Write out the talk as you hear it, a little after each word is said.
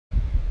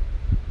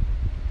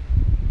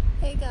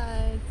Hey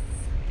guys,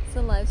 it's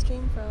a live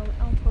stream from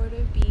El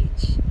Porto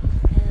Beach,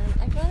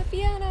 and I got a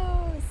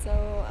piano, so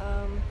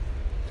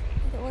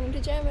I wanted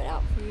to jam it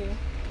out for you.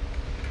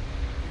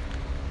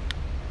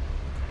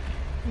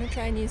 I'm gonna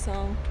try a new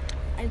song.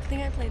 I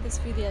think I played this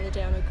for you the other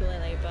day on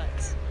ukulele,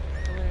 but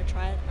I'm gonna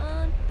try it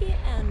on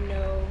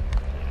piano.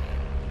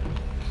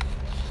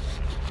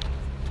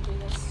 Do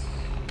this.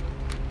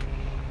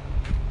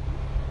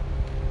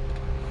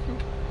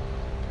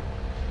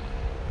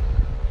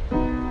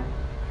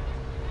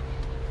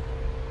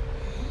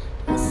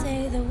 I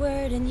say the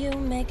word and you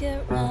make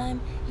it rhyme.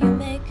 You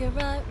make it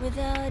right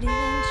without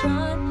even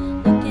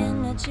trying.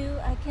 Looking at you,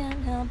 I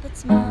can't help but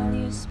smile.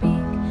 You speak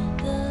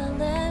the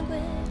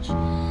language.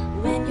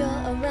 When you're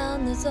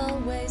around, there's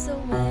always a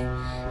way.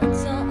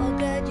 It's all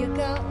good, you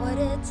got what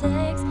it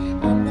takes.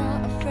 I'm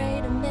not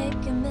afraid of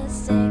making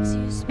mistakes.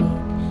 You speak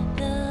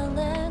the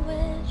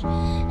language.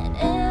 And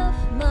if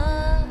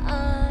my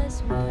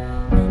eyes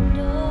were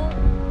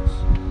windows,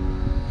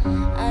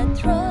 I'd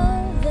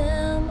throw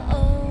them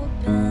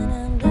open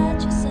and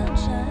let your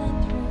sunshine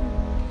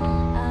through. I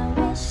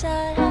wish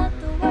I had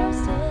the words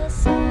to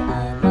say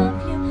I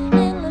love you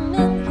in a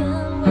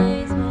million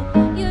ways,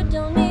 but you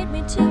don't need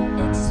me to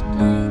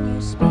explain.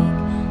 You speak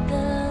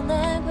the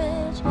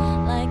language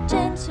like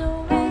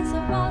gentle rays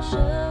that wash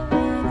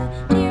away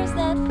the tears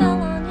that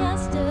fell on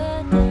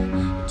yesterday.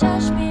 You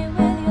touch me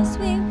with your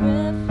sweet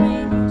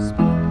refrain. You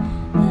speak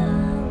the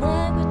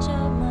language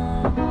of my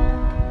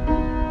heart.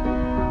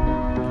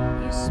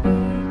 You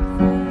speak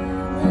the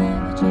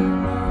language of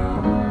my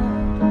heart.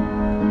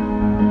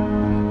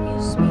 You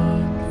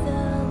speak the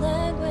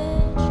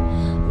language.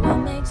 What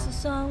makes a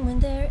song when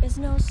there is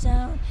no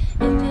sound?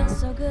 It feels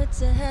so good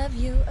to have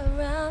you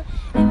around.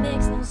 It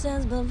makes no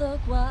sense, but look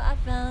what I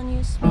found.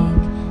 You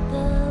speak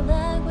the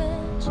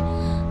language.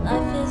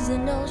 Life is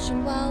an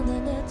ocean wild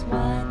and it's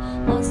wide,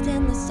 lost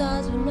in the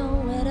stars with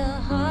nowhere to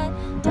hide.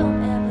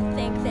 Don't ever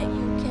think that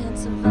you can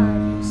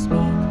survive. You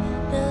speak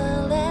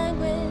the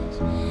language,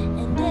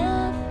 and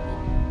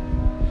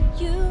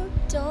if you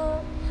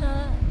don't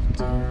have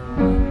to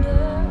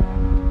wonder,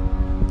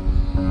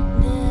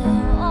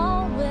 there'll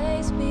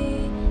always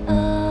be a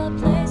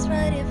place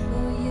right here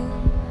for you.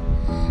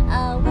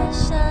 I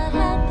wish I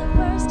had the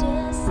words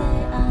to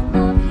say I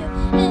love you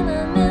in a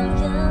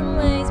million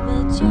ways,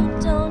 but you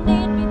don't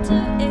need me to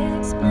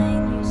explain.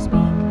 You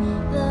speak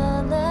the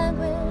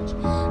language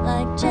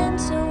like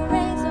gentle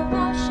rays that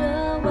wash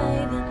away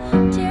the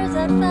tears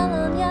that fell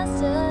on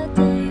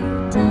yesterday.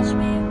 You touch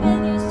me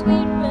with your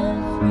sweet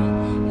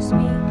refrain. You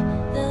speak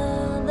the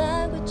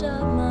language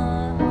of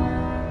my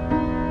heart.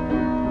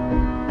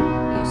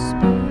 You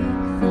speak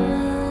the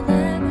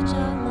language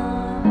of my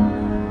heart.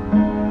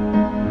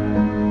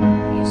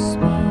 You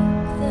speak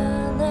the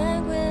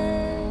language.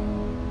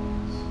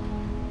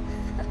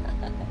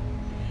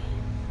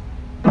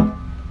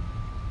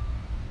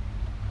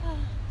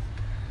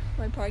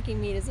 My parking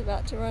meter is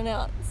about to run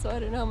out, so I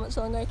don't know how much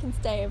longer I can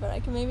stay, but I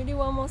can maybe do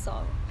one more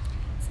song.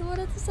 So what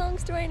other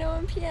songs do I know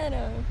on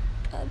piano?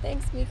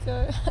 Thanks,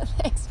 Miko.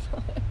 Thanks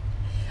for it.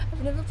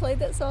 I've never played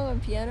that song on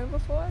piano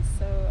before,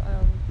 so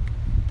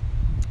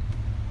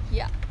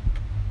yeah.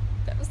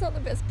 That was not the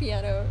best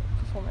piano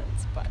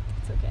performance, but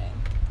it's okay.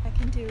 I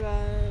can do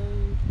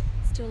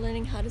Still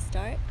Learning How to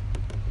Start.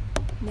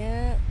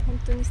 ね、本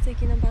当に素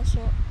敵な場所。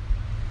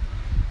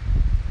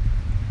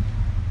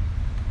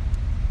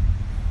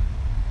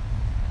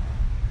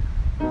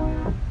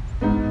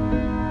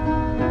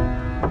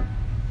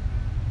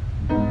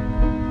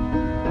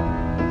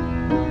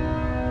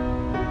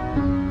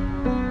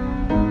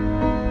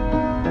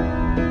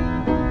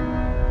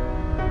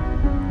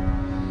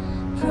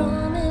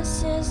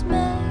Promises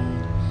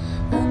made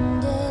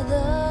under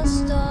the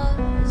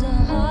stars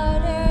are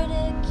harder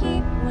to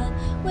keep when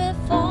we're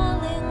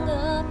falling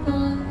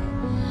apart.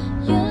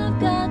 You've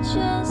got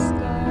your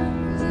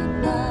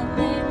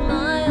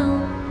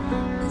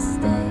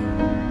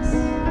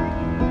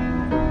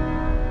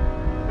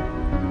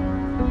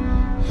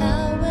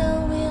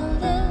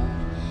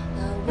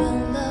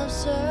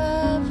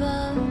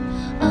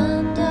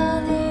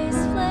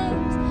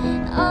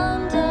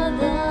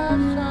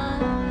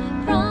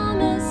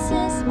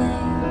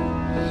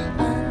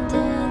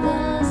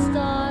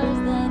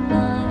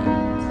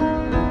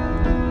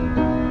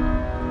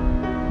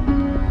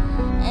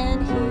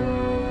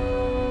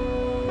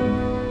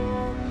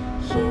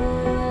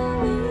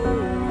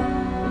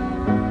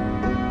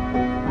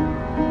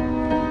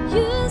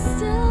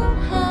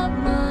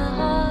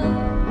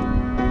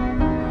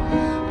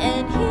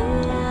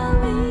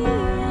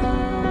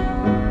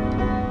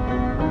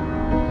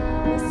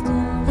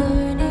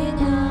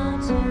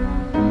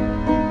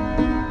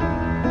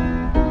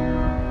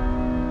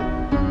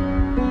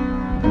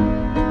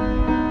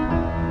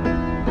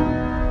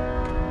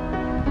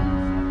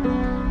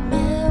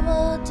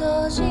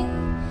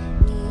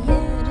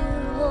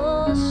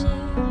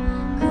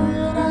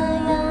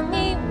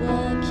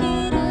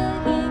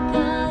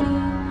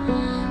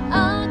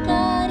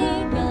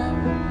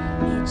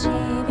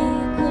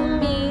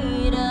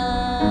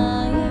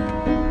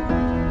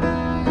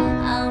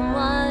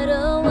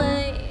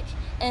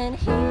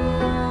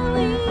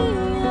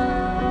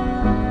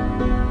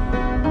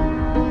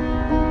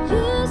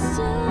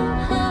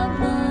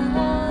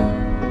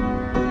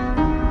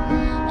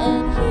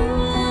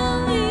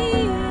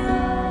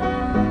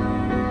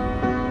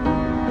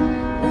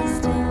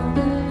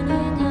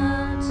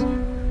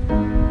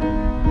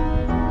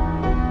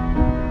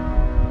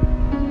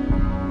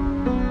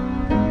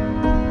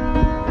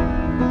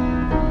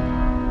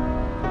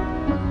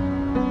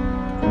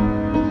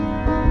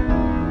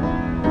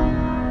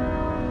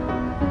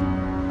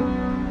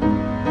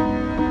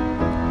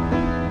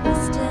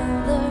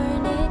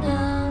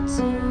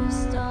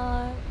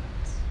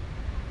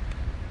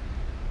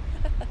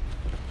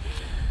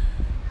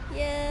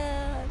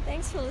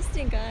thanks for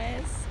listening,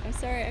 guys. I'm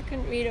sorry I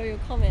couldn't read all your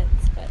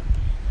comments, but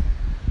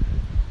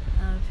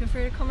feel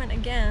free to comment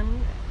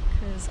again,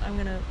 because I'm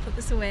gonna put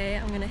this away.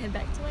 I'm gonna head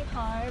back to my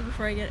car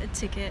before I get a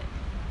ticket,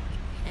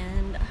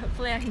 and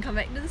hopefully I can come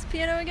back to this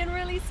piano again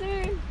really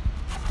soon.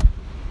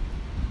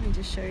 Let me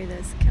just show you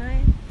this. Can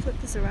I flip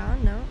this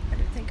around? No, I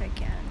don't think I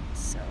can.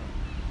 So,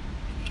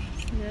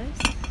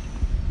 this.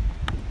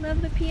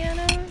 Love the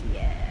piano.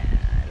 Yeah,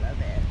 I love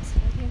it.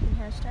 I think you can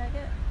hashtag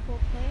it. Full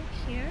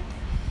play here.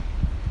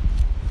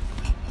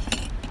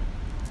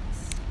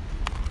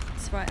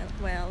 It's right.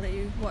 Well, let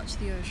you watch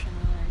the ocean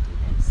while I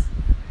do this.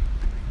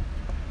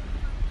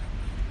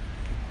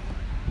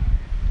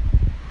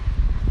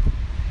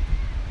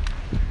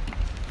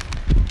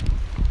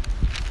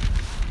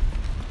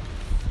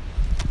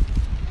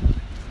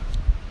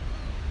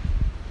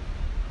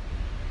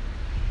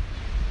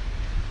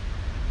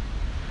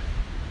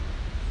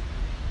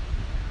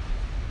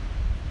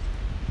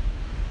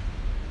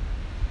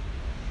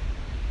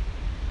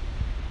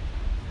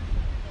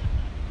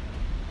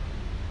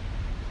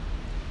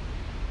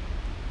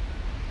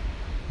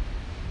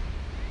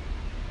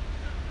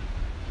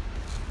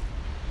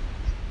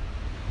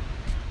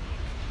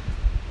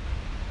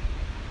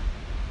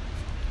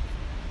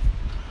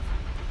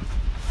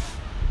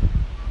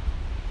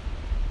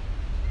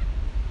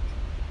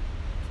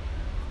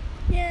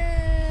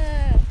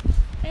 Yeah,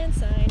 and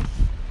signed.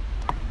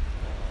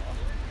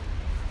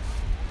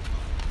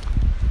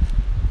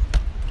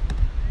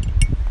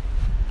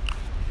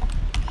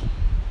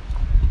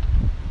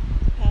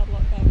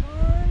 Padlock back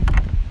on.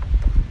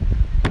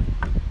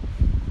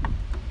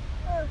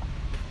 Oh.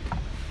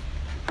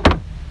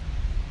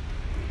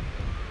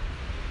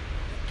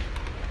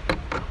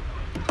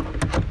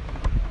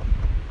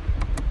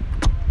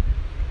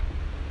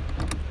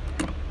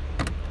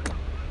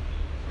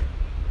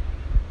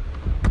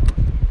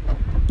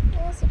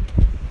 Awesome.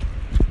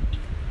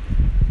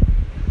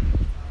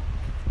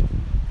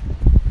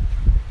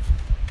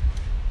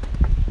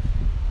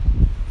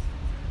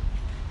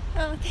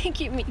 Oh, thank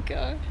you,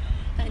 Miko.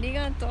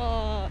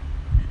 Arigato.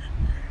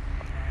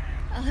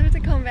 I'll have to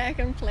come back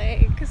and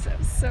play because that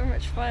was so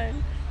much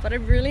fun. But I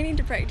really need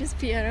to practice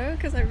piano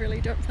because I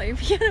really don't play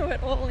piano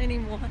at all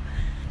anymore.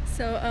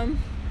 So I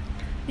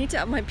need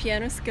to up my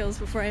piano skills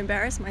before I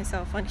embarrass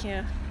myself on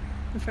here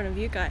in front of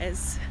you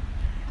guys.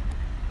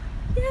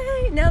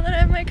 Yay! Now that I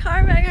have my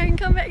car back, I can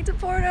come back to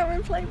Porto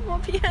and play more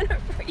piano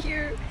for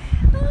you.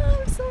 Oh,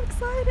 I'm so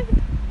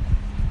excited.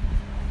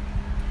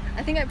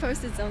 I think I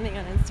posted something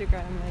on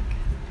Instagram like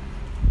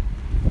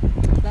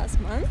last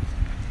month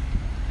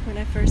when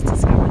I first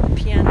discovered the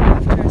piano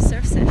after a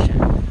surf session.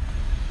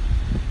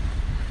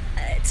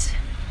 Right,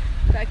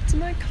 back to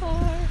my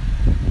car.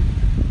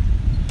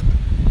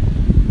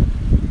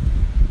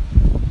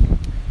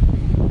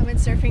 I went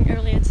surfing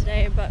earlier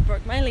today but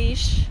broke my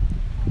leash,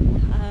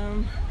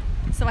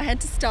 so I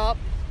had to stop.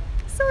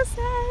 So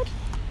sad.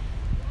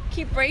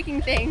 Keep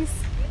breaking things.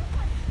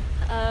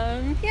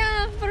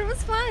 Yeah, but it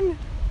was fun.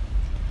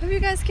 Hope you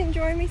guys can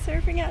join me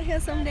surfing out here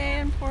someday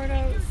in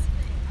Porto.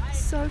 It's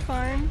so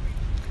fun.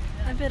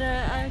 I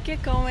better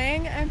get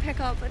going and pick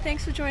up. But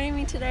thanks for joining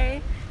me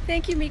today.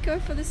 Thank you, Miko,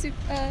 for the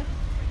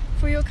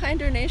for your kind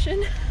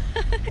donation.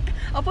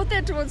 I'll put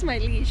that towards my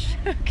leash.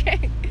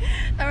 Okay.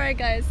 All right,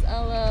 guys.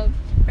 I'll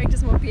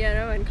practice more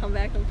piano and come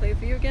back and play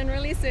for you again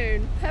really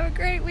soon. Have a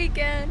great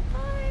weekend.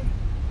 Bye.